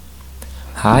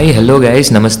Hi, hello guys,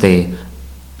 namaste.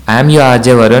 I'm your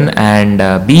Ajay Varun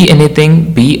and be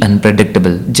anything, be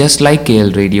unpredictable. Just like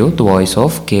KL Radio, the voice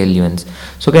of KL Nuance.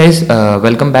 So guys,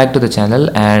 welcome back to the channel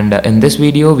and in this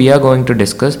video we are going to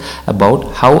discuss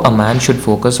about how a man should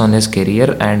focus on his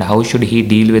career and how should he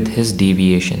deal with his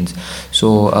deviations.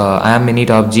 So I am Mini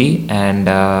Top G and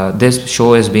this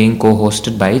show is being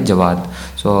co-hosted by Jawad.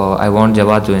 So I want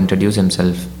Jawad to introduce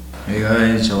himself. Hey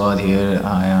guys, Jawad here.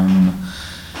 I am,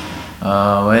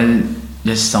 well,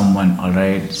 just someone,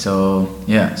 alright. So,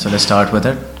 yeah, so let's start with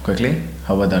it quickly.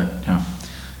 How about that? Yeah.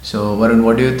 So, Varun,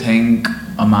 what do you think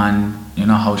a man,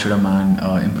 how should a man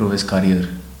improve his career,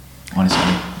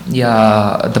 honestly?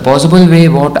 Yeah, the possible way,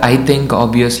 what I think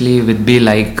obviously would be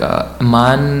like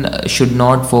man should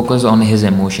not focus on his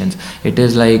emotions. It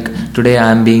is like today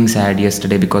I am being sad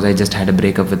yesterday because I just had a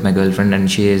breakup with my girlfriend and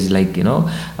she is like,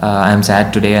 I am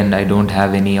sad today and I don't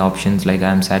have any options. Like I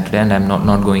am sad today and I'm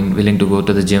not going willing to go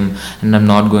to the gym and I'm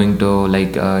not going to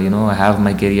like, have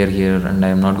my career here and I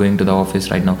am not going to the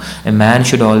office right now. A man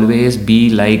should always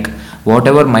be like,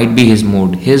 whatever might be his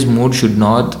mood should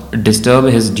not disturb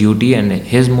his duty and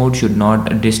his mood should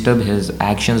not disturb his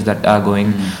actions that are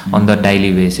going on the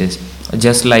daily basis.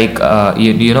 Just like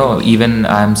even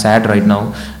I'm sad right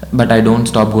now, but I don't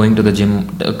stop going to the gym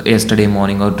yesterday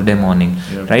morning or today morning.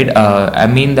 Yeah. Right? I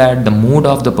mean that the mood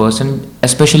of the person,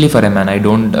 especially for a man, I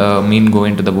don't mean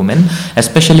going to the woman,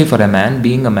 especially for a man,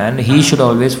 being a man, he should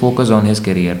always focus on his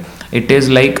career. It is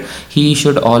like he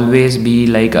should always be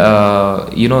like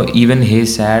even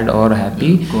he's sad or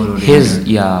happy, his,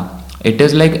 yeah, it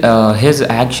is like his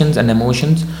actions and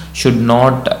emotions should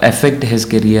not affect his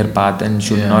career path and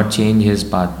should Yeah. not change his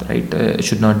path, right?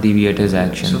 Should not deviate his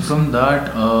actions. So, from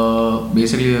that,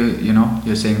 basically,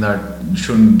 you're saying that you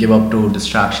shouldn't give up to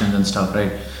distractions and stuff,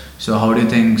 right? So, how do you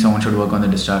think someone should work on the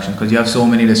distractions? Because you have so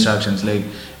many distractions. Like,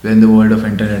 we're in the world of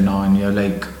internet now, and you're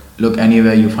like, look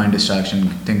anywhere you find distraction,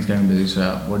 things getting busy. So,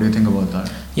 yeah, what do you think about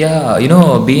that? Yeah,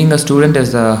 being a student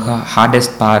is the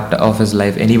hardest part of his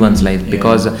life, anyone's life, Yeah.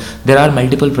 because there are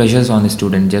multiple pressures on a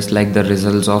student, just like the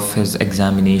results of his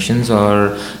examinations,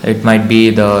 or it might be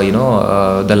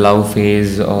the love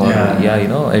phase, or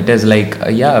it is like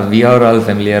we are all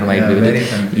familiar, might Yeah, be with very it.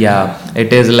 familiar. Yeah,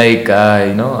 it is like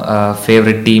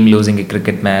favorite team losing a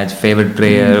cricket match, favorite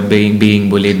player being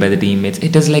bullied by the teammates.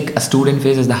 It is like a student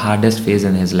phase is the hardest phase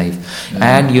in his life,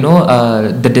 and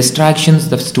the distractions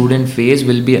the student phase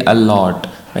will be a lot,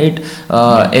 right?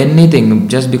 Anything,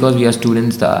 just because we are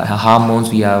students, the hormones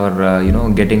we are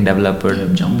getting developed,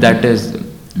 Jumping.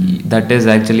 that is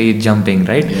actually jumping,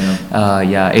 right?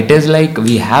 It is like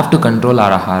we have to control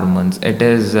our hormones. It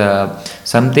is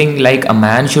something like a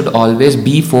man should always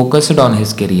be focused on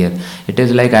his career. It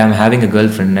is like I am having a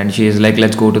girlfriend and she is like,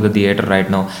 let's go to the theater right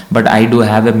now, but I do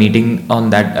have a meeting on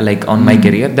that, like on my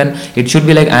career. Then it should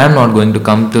be like I am not going to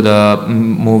come to the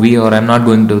movie, or I'm not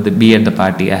going to be at the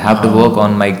party. I have to work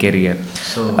on my career.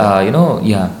 So,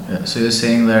 Yeah. Yeah, so you're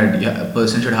saying that a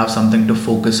person should have something to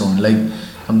focus on, like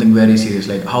something very serious.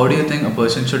 Like, how do you think a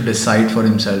person should decide for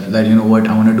himself that what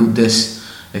I want to do this?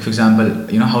 Like, for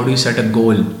example, how do you set a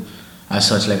goal as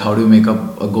such? Like, how do you make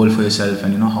up a goal for yourself,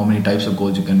 and how many types of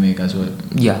goals you can make as well?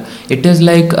 Yeah, it is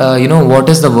like what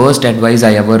is the worst advice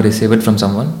I ever received from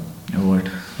someone? What?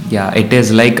 Yeah, it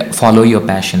is like follow your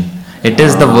passion. It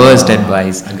is the worst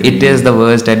advice. Agreed. It is the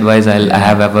worst advice I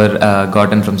have ever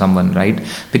gotten from someone, right?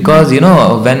 Because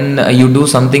when you do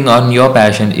something on your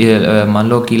passion, मान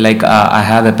लो कि like I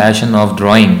have a passion of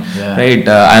drawing, Yeah. right?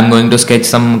 I'm going to sketch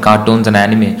some cartoons and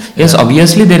anime. Yes,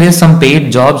 obviously there is some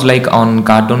paid jobs like on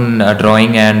cartoon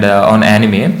drawing and on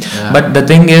anime, but the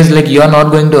thing is like you are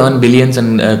not going to earn billions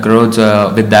and crores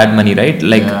with that money, right?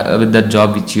 Like with that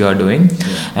job which you are doing,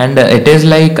 and it is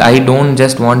like I don't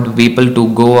just want people to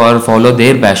go or follow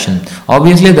their passion.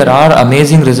 Obviously there are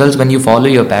amazing results when you follow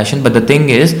your passion, but the thing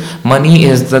is money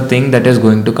is the thing that is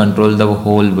going to control the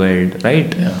whole world,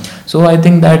 right? Yeah. So I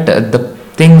think that the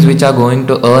things which are going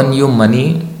to earn you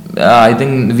money, I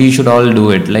think we should all do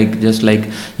it. Like just like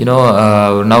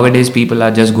nowadays people are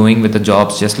just going with the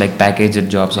jobs, just like packaged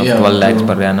jobs of 12 lakhs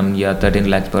per annum, 13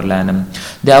 lakhs per annum.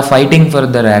 They are fighting for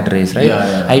the rat race, right?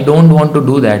 I don't want to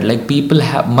do that. Like people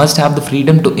must have the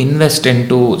freedom to invest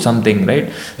into something, right?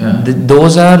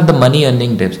 Those are the money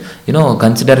earning tips.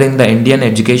 Considering the Indian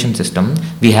education system,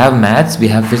 we have maths, we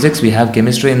have physics, we have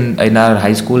chemistry in our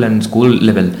high school and school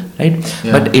level, right?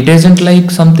 Yeah. But it isn't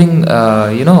like something,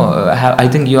 I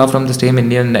think you are from the same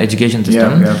Indian education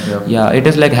system. Yeah, it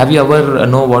is like, have you ever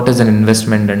know what is an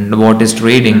investment and what is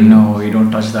trading? No, we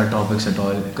don't touch that topics at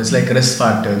all. Because like risk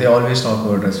factor, they always talk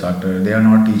about risk factor. They are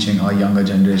not teaching our younger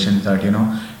generations that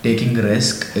taking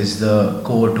risk is the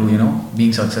core to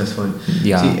being successful.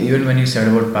 Yeah. See, even when you said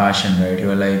about passion, right?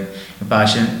 You are like,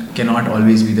 passion cannot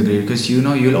always be the great, because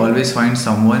you'll always find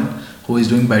someone who is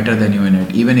doing better than you in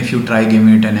it. Even if you try giving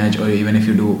it an edge, or even if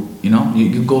you do,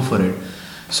 you go for it.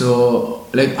 So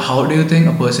like, how do you think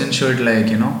a person should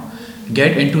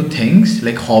get into things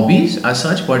like hobbies as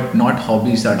such, but not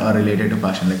hobbies that are related to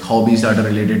passion, like hobbies that are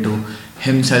related to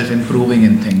himself improving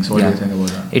in things? What do you think about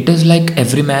that? It is like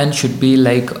every man should be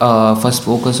like first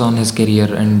focus on his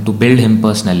career and to build him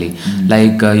personally.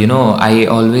 Like I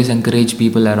always encourage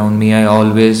people around me, I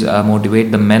always motivate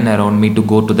the men around me to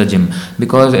go to the gym,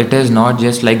 because it is not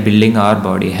just like building our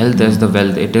body. Health is the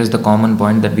wealth. It is the common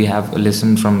point that we have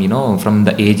listened from from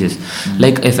the ages.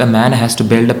 Like if a man has to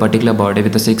build a particular body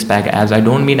with a six-pack abs, I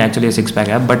don't mean actually a six-pack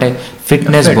ab, but a fit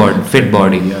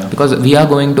body, yeah. because we are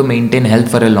going to maintain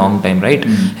health for a long time, right?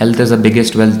 Health is the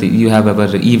biggest wealth you have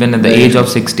ever. Even at the age of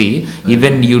 60,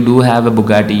 even you do have a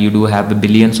Bugatti, you do have the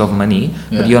billions of money,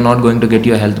 but you are not going to get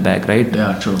your health back, right?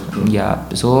 Yeah, true. Yeah,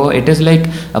 so it is like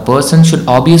a person should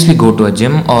obviously go to a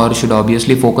gym, or should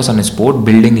obviously focus on a sport,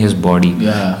 building his body.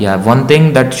 Yeah. One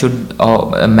thing that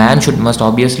a man must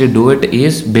obviously do it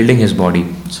is building his body.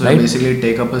 So right? basically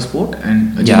take up a sport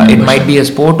and a gym it membership. might be a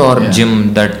sport or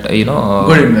gym that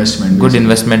good investment. Good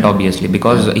investment, obviously,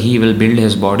 because he will build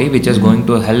his body, which is going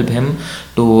to help him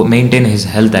to maintain his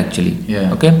health actually.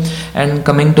 Okay, and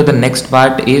coming to the next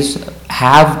part is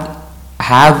have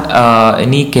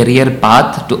any career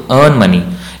path to earn money.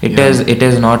 It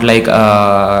is not like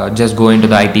just go into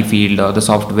the IT field or the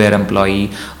software employee,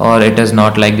 or it is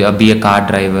not like be a car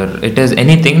driver. It is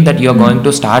anything that you are going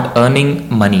to start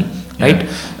earning money, right?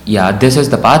 This is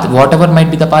the path. Whatever might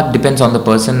be the path depends on the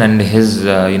person and his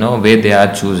way they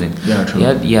are choosing. True.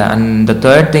 And the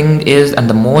third thing is, and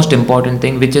the most important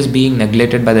thing, which is being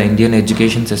neglected by the Indian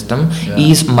education system,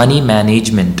 is money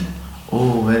management.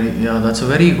 Oh, that's a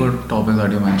very good topic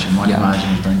that you mentioned, money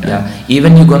management.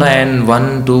 Even you're gonna earn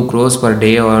 1-2 crores per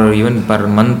day, or even per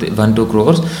month 1-2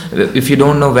 crores. If you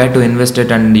don't know where to invest it,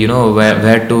 and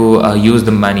where to use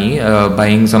the money,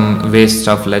 buying some waste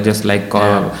stuff, like just like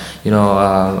real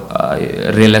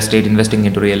estate, investing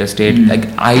into real estate. Like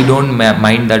I don't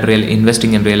mind that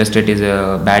investing in real estate is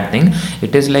a bad thing.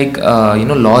 It is like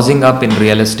losing up in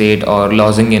real estate or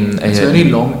losing in. It's very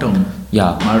long term.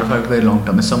 Matter of fact, very long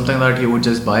term. It's something that you would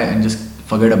just buy and just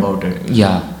forget about it.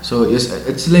 So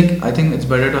it's like, I think it's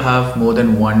better to have more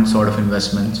than one sort of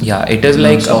investment. It is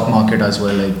like stock market as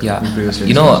well. Like we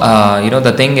previously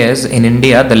the thing is, in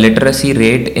India the literacy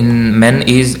rate in men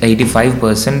is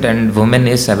 85% and women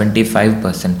is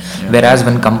 75%. Whereas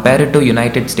when compared to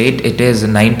United States, it is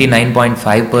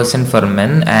 99.5% for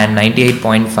men and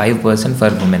 98.5%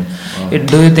 for women.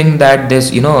 Do you think that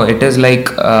this it is like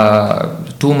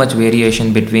too much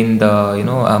variation between the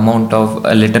amount of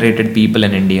literated people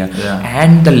in India,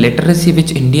 and the literacy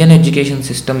which Indian education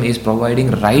system is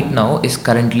providing right now is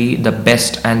currently the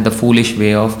best and the foolish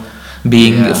way of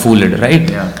being fooled, right?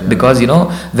 Because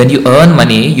when you earn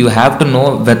money, you have to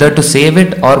know whether to save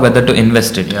it or whether to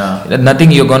invest it. Nothing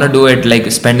you're gonna do it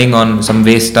like spending on some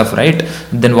waste stuff, right?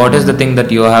 Then what is the thing that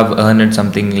you have earned?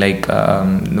 Something like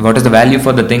what is the value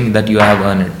for the thing that you have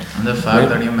earned? And the fact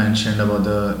that you mentioned about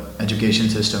the education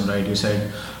system, right? You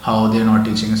said how they're not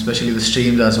teaching, especially the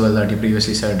streams as well that you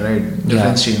previously said, right?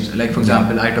 Different streams. Like for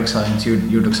example, I took science,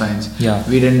 you took science.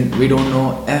 We don't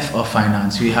know F of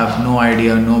finance. We have no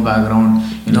idea, no background.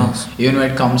 Even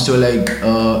when it comes to like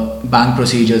bank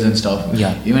procedures and stuff.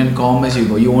 Even in commerce,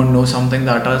 you won't know something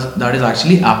that is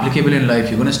actually applicable in life.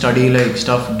 You're gonna study like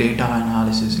stuff, data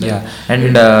analysis. Like,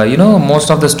 and most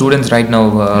of the students right now,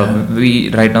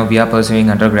 we are pursuing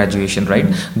undergraduation, right?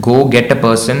 Go get a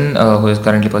person who is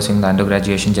currently pursuing the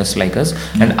undergraduation just like us,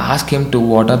 and ask him to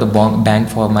what are the bank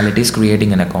formalities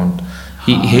creating an account.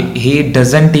 He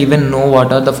doesn't even know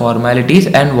what are the formalities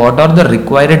and what are the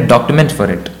required documents for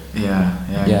it.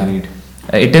 Agreed.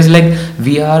 It is like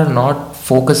we are not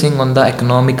focusing on the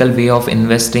economical way of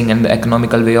investing and the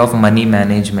economical way of money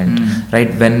management, right?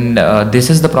 When this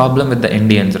is the problem with the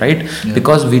Indians, right?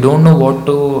 Because we don't know what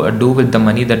to do with the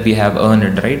money that we have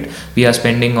earned, right? We are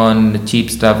spending on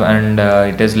cheap stuff, and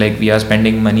it is like we are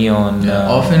spending money on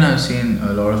often I've seen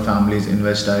a lot of families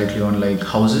invest directly on like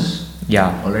houses.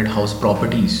 Yeah. All right, house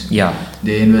properties. Yeah.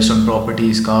 They invest on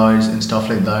properties, cars, and stuff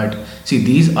like that. See,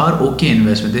 these are okay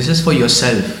investment. This is for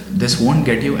yourself. This won't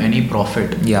get you any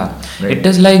profit. Yeah, Right. it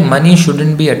is like money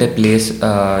shouldn't be at a place,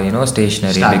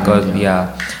 stationary, Stagnant, because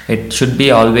yeah. it should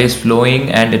be always flowing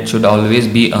and it should always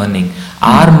be earning.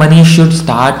 Our money should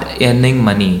start earning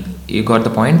money. You got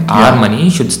the point? Our Yeah. money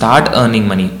should start earning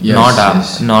money, Yes,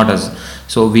 yes. not us.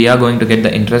 So we are going to get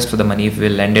the interest for the money if we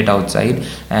lend it outside,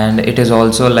 and it is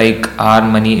also like our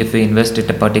money. If we invest it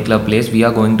a particular place, we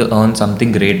are going to earn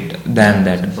something great than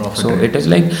that. Profit, So right. it is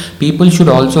like people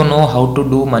should also know how to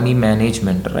do money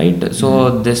management, right? So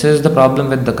this is the problem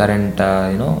with the current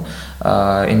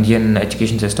Indian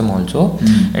education system also.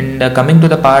 And coming to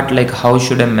the part like how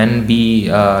should a man be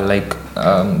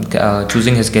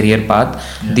choosing his career path,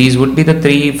 these would be the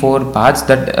 3-4 paths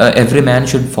that every man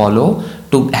should follow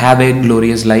to have a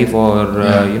glorious life, or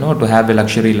to have a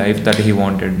luxury life that he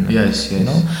wanted. Yes, yes.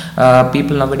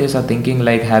 People nowadays are thinking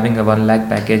like having a 1 lakh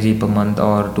package per month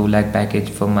or 2 lakh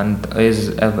package per month is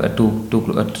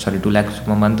 2 lakhs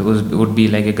per month would be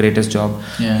like a greatest job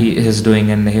Yeah. he is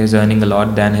doing, and he is earning a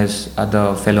lot than his other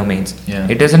fellow mates. Yeah.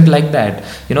 It isn't like that.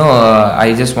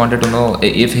 I just wanted to know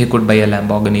if he could buy a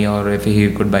Lamborghini or if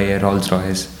he could buy a Rolls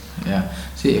Royce. Yeah.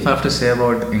 See, if I have to say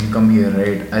about income here,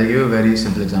 right, I'll give you a very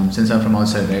simple example since I'm from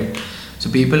outside, right? So,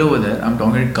 people over there, I'm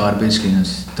talking about garbage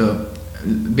cleaners, the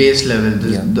base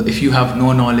level. If you have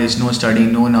no knowledge, no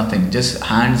studying, no nothing, just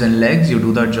hands and legs, you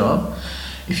do that job.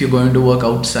 If you're going to work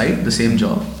outside, the same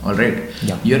job, all right,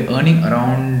 Yeah. you're earning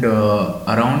around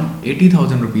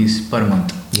 80,000 rupees per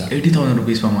month. Yeah. 80,000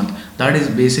 rupees per month. That is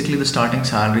basically the starting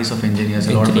salaries of engineers.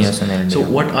 A lot of Engineers us. in India. So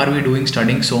what are we doing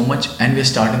studying so much and we're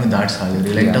starting with that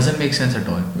salary? Like, Yeah. doesn't make sense at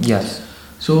all. Yes.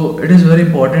 So it is very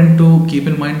important to keep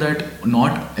in mind that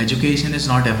not education is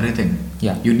not everything.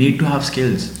 Yeah. You need to have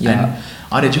skills. Yeah. And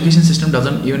our education system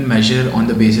doesn't even measure on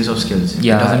the basis of skills.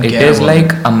 Yeah, doesn't it care is about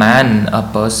like a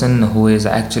person who is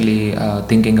actually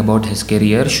thinking about his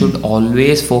career should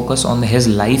always focus on his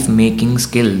life making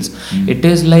skills. It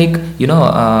is like,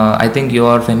 I think you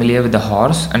are familiar with the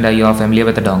horse and you are familiar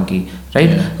with the donkey, right?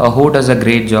 Yeah. Who does a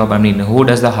great job? I mean, who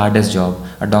does the hardest job?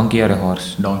 A donkey or a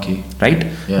horse, donkey. right?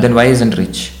 Yeah. Then why isn't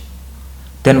rich?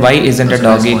 Then why isn't That's a a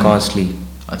nice doggy point. costly?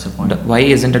 That's the point. Why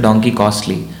isn't a donkey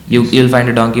costly? You'll find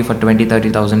a donkey for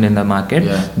 20,000-30,000 in the market.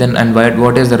 Yeah. Then and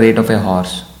what is the rate of a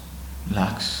horse?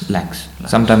 Lakhs. Lakhs,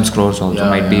 sometimes crores also. Yeah,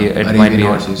 might be yeah. it Arabian might be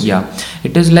horses. yeah.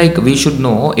 It is like we should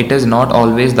know it is not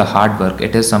always the hard work,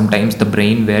 it is sometimes the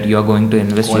brain where you are going to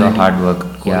invest your Quality. hard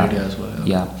work. Quality as well,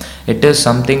 yeah. Yeah, it is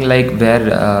something like where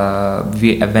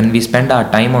when we spend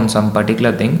our time on some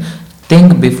particular thing,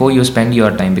 think before you spend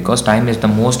your time, because time is the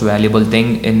most valuable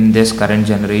thing in this current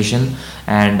generation,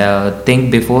 and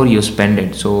think before you spend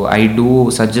it. So I do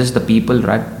suggest the people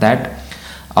that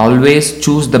always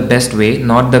choose the best way,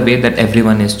 not the way that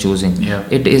everyone is choosing. Yeah.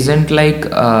 It isn't like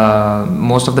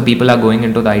most of the people are going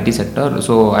into the IT sector,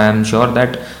 so I am sure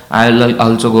that I'll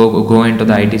also go into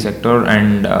the IT sector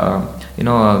and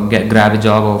grab a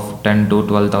job of 10 to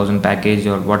 12,000 package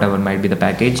or whatever might be the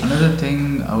package. Another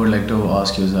thing I would like to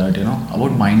ask you is that,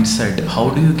 about mindset. How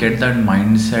do you get that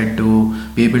mindset to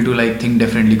be able to like think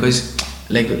differently? Because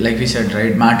like we said,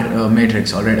 right,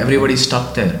 matrix, all right, everybody's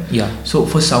stuck there. Yeah. So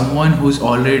for someone who's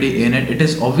already in it, it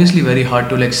is obviously very hard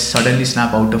to like suddenly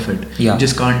snap out of it. Yeah. You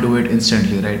just can't do it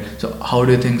instantly, right? So how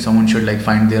do you think someone should like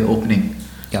find their opening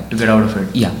Yeah. to get out of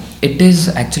it? Yeah, it is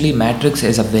actually matrix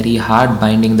is a very hard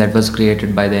binding that was created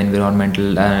by the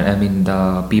environmental.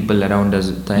 The people around us,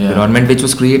 the Yeah. environment which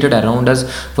was created around us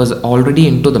was already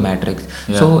into the matrix.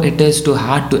 Yeah. So it is too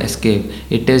hard to escape.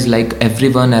 It is like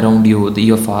everyone around you,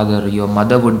 your father, your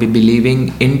mother would be believing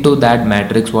into that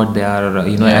matrix what they are,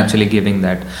 Yeah. actually giving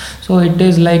that. So it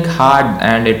is like hard,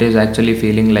 and it is actually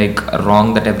feeling like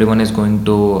wrong that everyone is going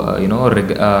to,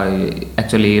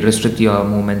 actually restrict your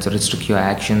movements, restrict your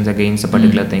actions against a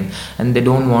particular thing, and they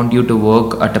don't want you to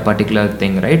work at a particular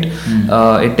thing, right?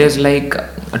 It is like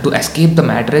to escape the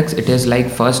matrix, it is like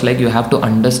first like you have to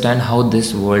understand how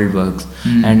this world works,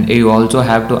 and you also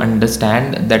have to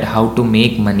understand that how to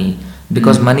make money,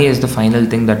 because money is the final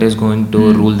thing that is going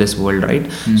to rule this world,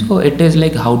 right? So it is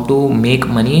like how to make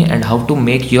money and how to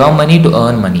make your money to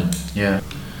earn money. Yeah.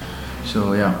 So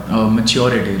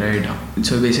maturity, right?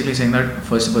 So basically saying that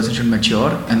first a person should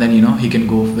mature, and then he can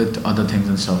go with other things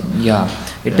and stuff. Yeah,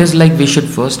 it is like we should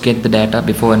first get the data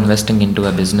before investing into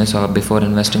a business or before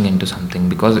investing into something,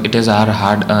 because it is our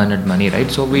hard earned money, right?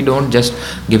 So we don't just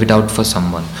give it out for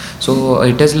someone. So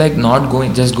it is like not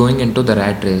going into the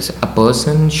rat race. A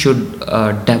person should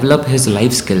develop his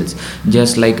life skills,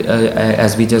 just like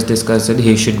as we just discussed it,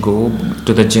 he should go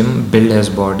to the gym, build his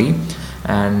body,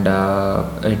 and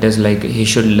it is like he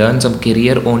should learn some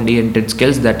career oriented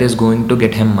skills that is going to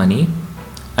get him money,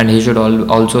 and he should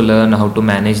also learn how to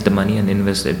manage the money and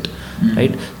invest it.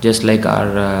 Right, just like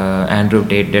our Andrew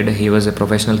Tate did. He was a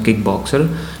professional kickboxer.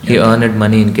 He earned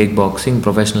money in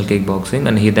professional kickboxing,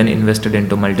 and he then invested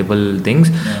into multiple things,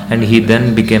 and he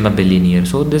then became a billionaire.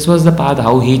 So this was the path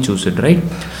how he chose it, right?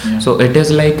 So it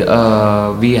is like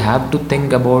we have to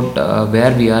think about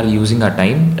where we are using our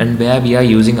time and where we are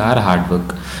using our hard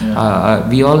work.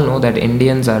 We all know that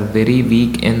Indians are very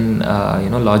weak in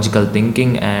logical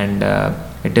thinking, and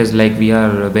it is like we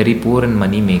are very poor in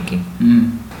money making.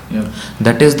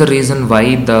 That is the reason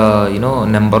why the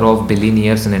number of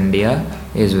billionaires in India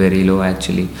is very low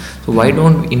actually. So why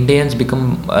don't Indians become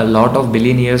a lot of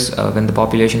billionaires when the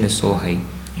population is so high?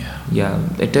 Yeah,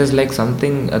 it is like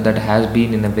something that has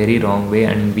been in a very wrong way,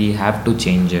 and we have to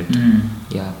change it.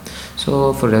 Yeah.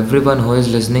 So for everyone who is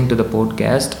listening to the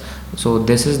podcast, so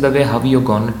this is the way how you're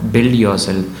gonna build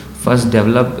yourself. First,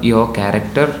 develop your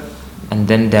character, and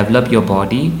then develop your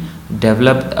body.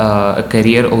 Develop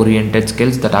career oriented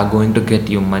skills that are going to get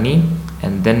you money,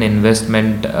 and then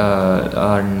investment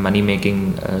and money making,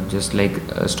 just like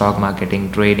stock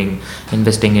marketing, trading,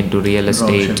 investing into real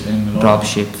estate, drop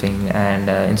shipping, and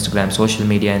Instagram, social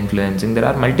media influencing. There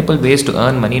are multiple ways to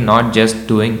earn money, not just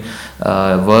doing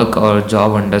work or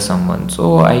job under someone.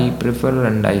 So I prefer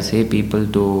and I say people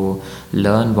to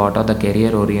learn what are the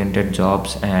career oriented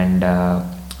jobs, and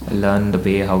learn the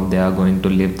way how they are going to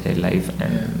live their life.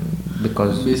 And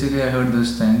because basically I heard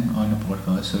this thing on a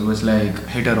podcast, so it was like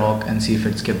hit a rock and see if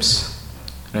it skips,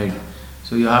 right?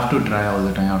 So you have to try all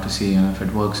the time. You have to see if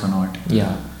it works or not,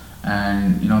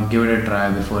 and give it a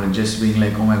try before it just being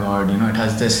like, oh my god, it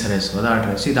has this risk or that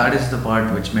risk. See, that is the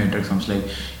part which Matrix comes. Like,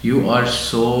 you are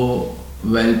so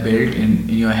well built in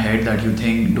your head that you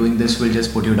think doing this will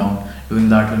just put you down, doing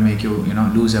that will make you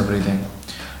lose everything.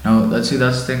 Now that's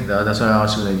the thing. That's why I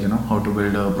asked you, like, how to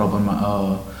build a proper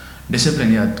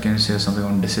discipline. Can you say something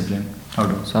on discipline? How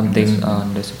to something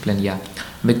on discipline?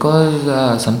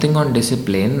 Because something on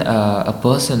discipline, a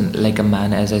person like a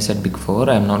man, as I said before,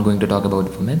 I'm not going to talk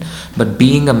about women, but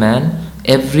being a man,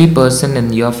 every person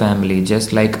in your family,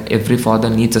 just like every father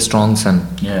needs a strong son,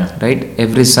 right?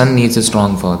 Every son needs a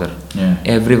strong father,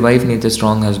 every wife needs a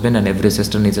strong husband, and every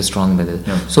sister needs a strong brother.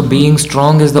 So being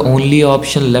strong is the only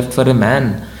option left for a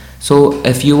man. So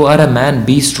if you are a man,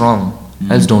 be strong,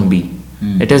 else don't be.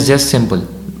 It is just simple.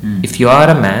 If you are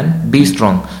a man, be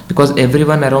strong, because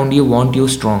everyone around you want you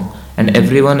strong, and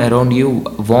everyone around you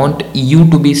want you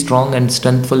to be strong and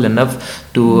strengthful enough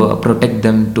to protect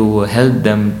them, to help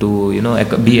them, to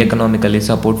be economically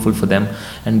supportful for them,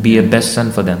 and be a best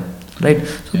son for them, right?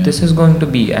 So this is going to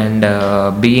be, and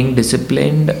being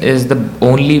disciplined is the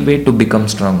only way to become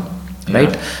strong,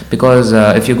 right? Because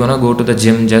if you're gonna go to the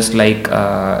gym, just like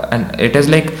and it is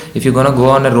like if you're gonna go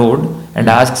on a road and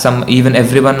ask even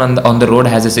everyone on the road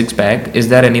has a six pack, is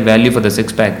there any value for the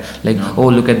six pack? Like, oh,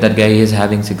 look at that guy, he is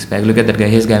having six pack, look at that guy,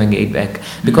 he is having eight pack.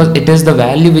 Because it is the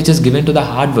value which is given to the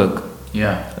hard work.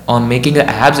 On making the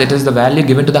abs, it is the value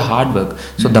given to the hard work.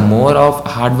 So the more of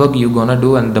hard work you're gonna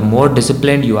do, and the more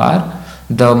disciplined you are,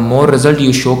 the more result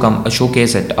you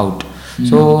showcase it out.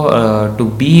 So to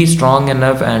be strong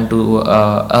enough and to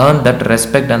earn that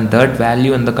respect and that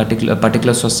value in the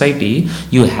particular society,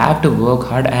 you have to work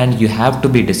hard and you have to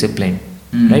be disciplined,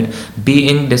 right?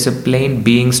 Being disciplined,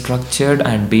 being structured,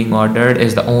 and being ordered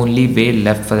is the only way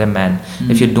left for a man.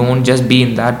 If you don't just be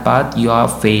in that path, you are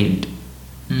failed.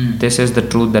 This is the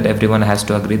truth that everyone has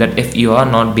to agree, that if you are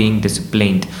not being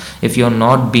disciplined, if you are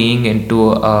not being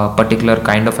into a particular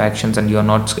kind of actions, and you are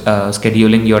not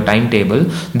scheduling your timetable,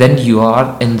 then you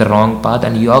are in the wrong path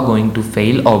and you are going to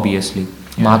fail, obviously.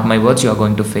 Mark my words, you are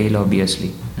going to fail,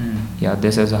 obviously.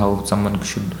 This is how someone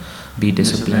should be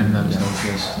disciplined.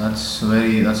 That's a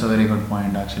very good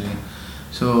point, actually.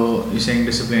 So you're saying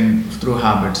discipline through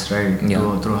habits, right?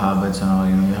 Through habits and all,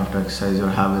 you have to exercise your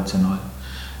habits and all.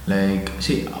 Like,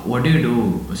 see, what do you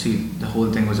do? See, the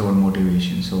whole thing was about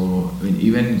motivation. So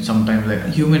even sometimes, like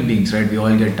human beings, right, we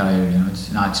all get tired,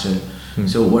 it's natural.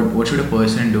 So what should a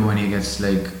person do when he gets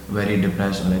like very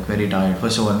depressed or like very tired?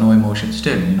 First of all, no emotion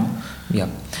still,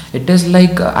 It is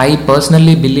like, I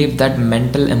personally believe that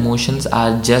mental emotions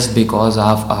are just because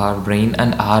of our brain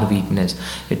and our weakness.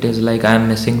 It is like, I am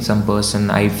missing some person,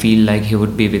 I feel like he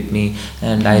would be with me,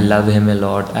 and I love him a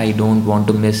lot, I don't want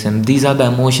to miss him. These are the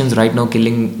emotions right now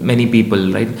killing many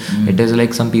people, right? It is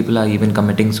like some people are even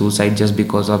committing suicide just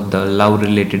because of the love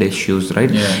related issues,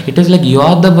 right? It is like, you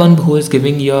are the one who is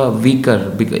giving your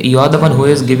weaker, you are the one who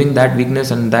is giving that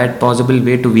weakness and that possible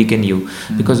way to weaken you.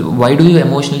 Because why do you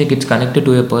emotionally get connected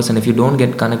to your a person, if you don't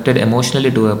get connected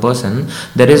emotionally to a person,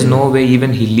 there is no way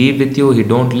even he live with you, he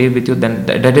don't live with you, then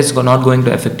that is not going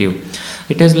to affect you.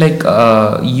 It is like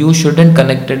you shouldn't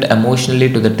connected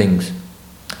emotionally to the things.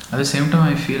 At the same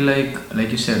time, I feel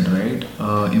like you said, right?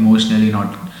 Emotionally,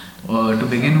 not. To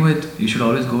begin with, you should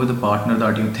always go with a partner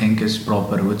that you think is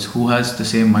proper, who has the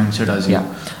same mindset as you.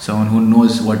 Yeah. Someone who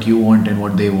knows what you want and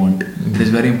what they want. It is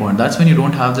very important. That's when you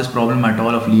don't have this problem at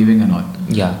all of leaving and all.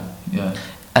 Yeah. Yeah.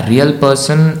 A real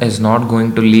person is not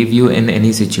going to leave you in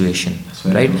any situation,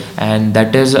 right? True. And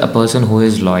that is a person who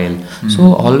is loyal.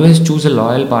 So always choose a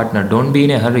loyal partner. Don't be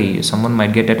in a hurry. Someone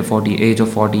might get at age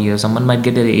of 40 years, someone might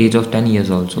get at the age of 10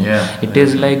 years also. Yeah. It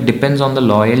is like depends on the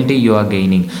loyalty you are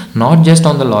gaining, not just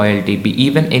on the loyalty.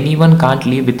 Even anyone can't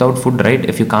live without food, right?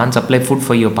 If you can't supply food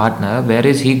for your partner, where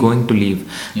is he going to live?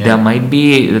 Yeah. There might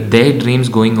be their dreams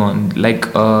going on, like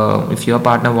if your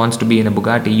partner wants to be in a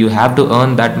Bugatti, you have to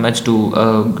earn that much to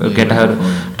get her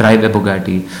drive a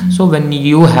Bugatti. So when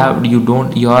you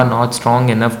are not strong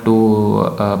enough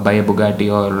to buy a Bugatti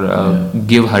or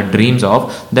give her dreams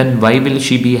of, then why will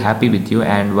she be happy with you,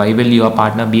 and why will your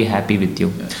partner be happy with you?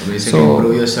 Yeah. So basically,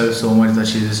 improve yourself so much that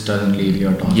she just doesn't leave you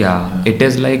at all. Yeah, it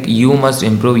is like you must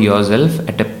improve yourself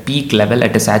at a peak level,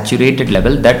 at a saturated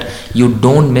level, that you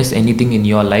don't miss anything in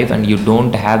your life and you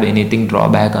don't have anything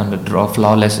drawback and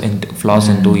flaws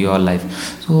into your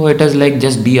life. So it is like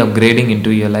just be upgrading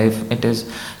into your life. It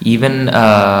is even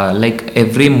like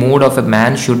every mood of a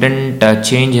man shouldn't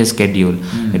change his schedule.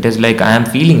 It is like, I am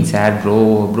feeling sad,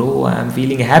 bro, I am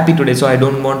feeling happy today, so I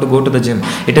don't want to go to the gym.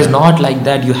 It is not like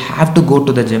that. You have to go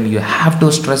to the gym, you have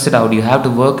to stress it out, you have to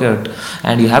work it,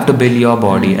 and you have to build your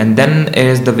body, and then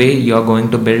is the way you are going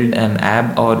to build an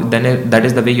ab, or that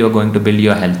is the way you are going to build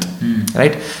your health.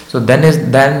 Right? So then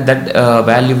that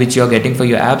value which you are getting for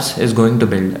your abs is going to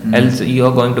build. Else you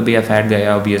are going to be a fat guy,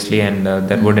 obviously, and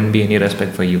there wouldn't be any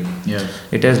respect for you. Yeah.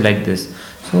 It is like this.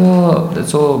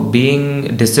 So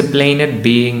being disciplined,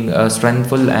 being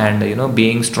strengthful, and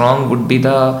being strong would be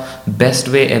the best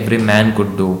way every man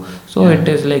could do. So it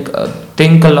is like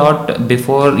think a lot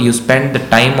before you spend the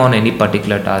time on any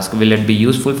particular task. Will it be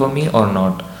useful for me or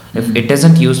not? If it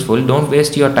isn't useful, don't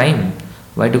waste your time.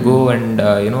 Why to go and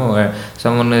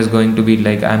someone is going to be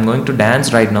like, I'm going to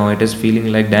dance right now, it is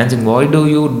feeling like dancing. Why do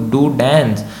you do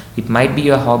dance? It might be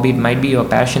your hobby, it might be your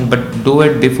passion, but do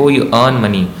it before you earn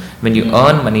money. When you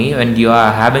earn money, when you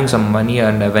are having some money,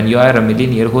 and when you are a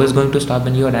millionaire, who is going to stop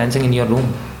when you are dancing in your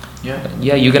room?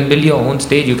 Yeah, you can build your own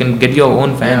stage, you can get your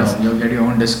own fans. Yeah, you'll get your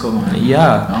own disco,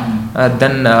 man.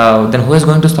 Then who is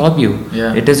going to stop you?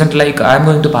 It isn't like I'm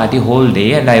going to party whole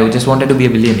day and I just wanted to be a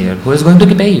billionaire. Who is going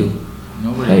to pay you?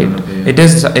 Nobody. Right. It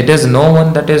is no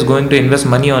one that is going to invest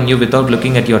money on you without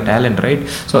looking at your talent, right?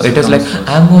 So it is like,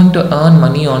 I'm going to earn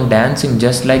money on dancing,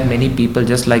 just like many people,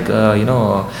 just like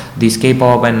these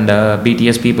K-pop and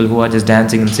BTS people who are just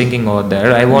dancing and singing over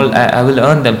there. I will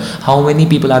earn them. How many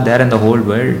people are there in the whole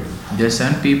world? Just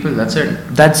 10 people. That's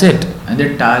it. And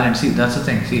their talent. See, that's the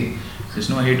thing. See, there's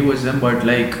no hate towards them, but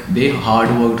like they hard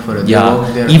worked for it.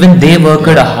 Even they worked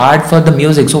hard for the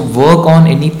music. So work on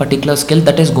any particular skill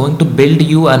that is going to build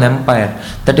you an empire.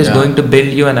 That is going to build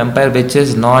you an empire which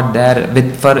is not there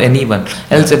for anyone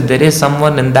else. If there is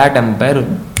someone in that empire,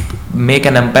 make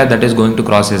an empire that is going to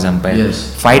cross his empire.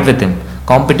 Yes. Fight with him.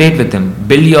 Compete with him,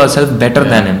 build yourself better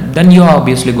than him, then you're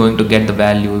obviously going to get the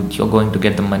value, you're going to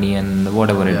get the money and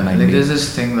whatever it might be. There's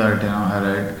this thing that I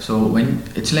read. So when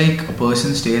it's like a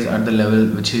person stays at the level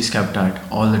which he's kept at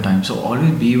all the time, so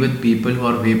always be with people who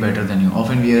are way better than you.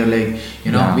 Often we are like,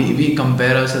 we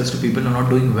compare ourselves to people who are not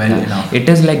doing well enough. It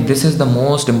is like, this is the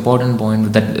most important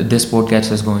point that this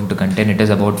podcast is going to contain. It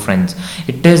is about friends.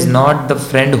 It is not the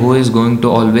friend who is going to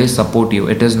always support you.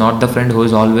 It is not the friend who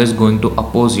is always going to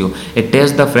oppose you. It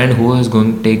is the friend who is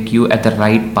going to take you at the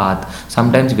right path.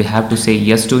 Sometimes we have to say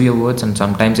yes to your words, and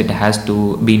sometimes it has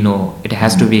to be no. It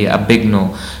has to be a big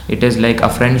no. It is like, a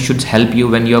friend should help you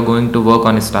when you are going to work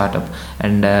on a startup,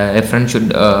 and a friend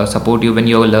should support you when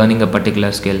you are learning a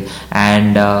particular skill,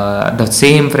 and the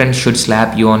same friend should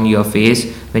slap you on your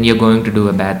face when you're going to do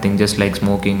a bad thing, just like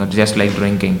smoking or just like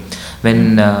drinking.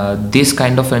 When this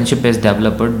kind of friendship is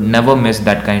developed, never miss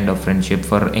that kind of friendship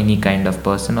for any kind of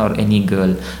person or any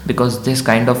girl, because this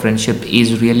kind of friendship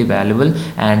is really valuable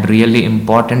and really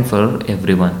important for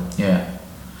everyone.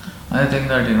 I think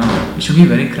that you should be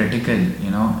very critical.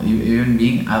 Even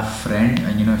being a friend,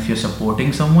 and if you're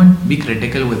supporting someone, be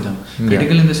critical with them.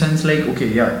 Critical in the sense like,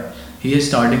 he is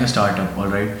starting a startup,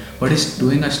 alright, but he's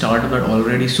doing a startup that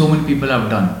already so many people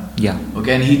have done.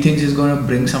 Okay, and he thinks he's going to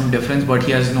bring some difference, but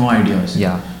he has no ideas.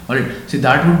 Alright, see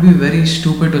that would be very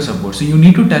stupid to support. So you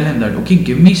need to tell him that, okay,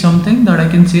 give me something that I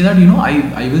can say that,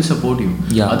 I will support you.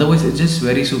 Yeah. Otherwise, it's just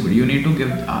very stupid. You need to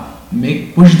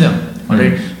push them.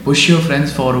 Alright, push your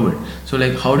friends forward. So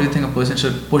like, how do you think a person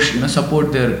should push,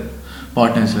 support their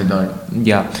partners like that?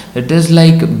 Yeah, it is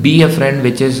like be a friend,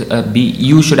 which is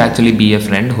you should actually be a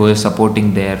friend who is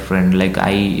supporting their friend. Like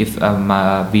if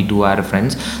we two are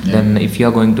friends, then if you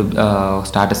are going to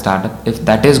start a startup, if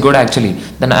that is good actually,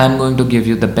 then I am going to give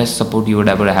you the best support you would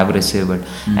ever have received.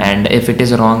 And if it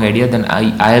is a wrong idea, then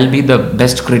I'll be the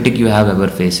best critic you have ever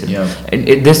faced.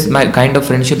 This my kind of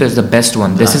friendship is the best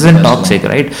one. This isn't toxic,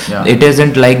 right? It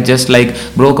isn't like just like,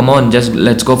 bro, come on, just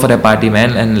let's go for a party,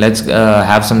 man, and let's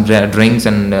have some drinks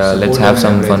and let's have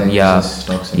some fun. Yeah,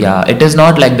 it is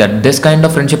not like that. This kind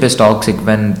of friendship is toxic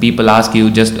when people ask you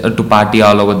just to party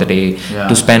all over the day,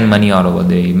 to spend money all over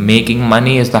the day. Making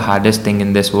money is the hardest thing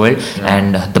in this world,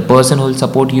 and the person who will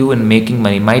support you in making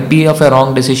money might be of a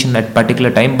wrong decision at particular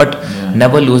time, but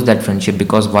never lose that friendship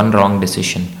because one wrong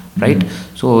decision, right?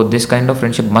 So this kind of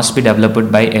friendship must be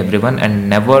developed by everyone, and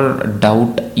never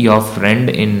doubt your friend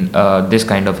in this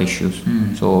kind of issues.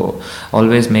 So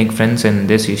always make friends in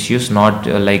these issues, not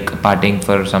like partying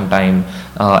for some time,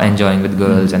 enjoying with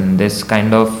girls, and this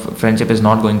kind of friendship is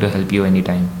not going to help you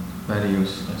anytime. Very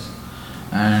useless.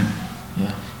 And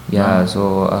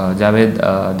so Javed,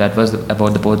 that was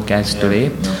about the podcast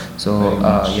today. So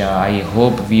I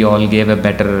hope we all gave a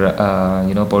better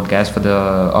podcast for the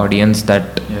audience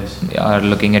that are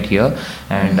looking at here,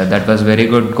 and that was very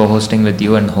good co-hosting with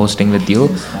you and hosting with you.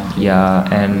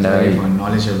 And very fun,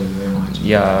 knowledgeable, very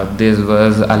much. This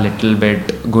was a little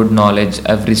bit good knowledge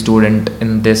every student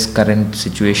in this current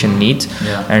situation needs,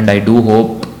 and I do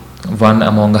hope one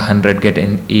among 100 get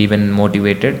even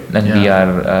motivated, and we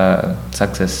are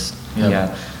success.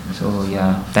 So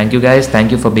thank you guys,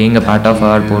 thank you for being a part of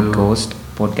our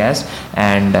podcast,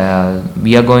 and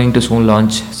we are going to soon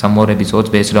launch some more episodes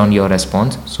based on your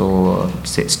response. So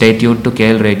stay tuned to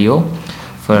KL Radio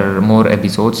for more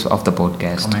episodes of the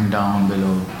podcast. Comment down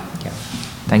below.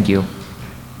 Thank you.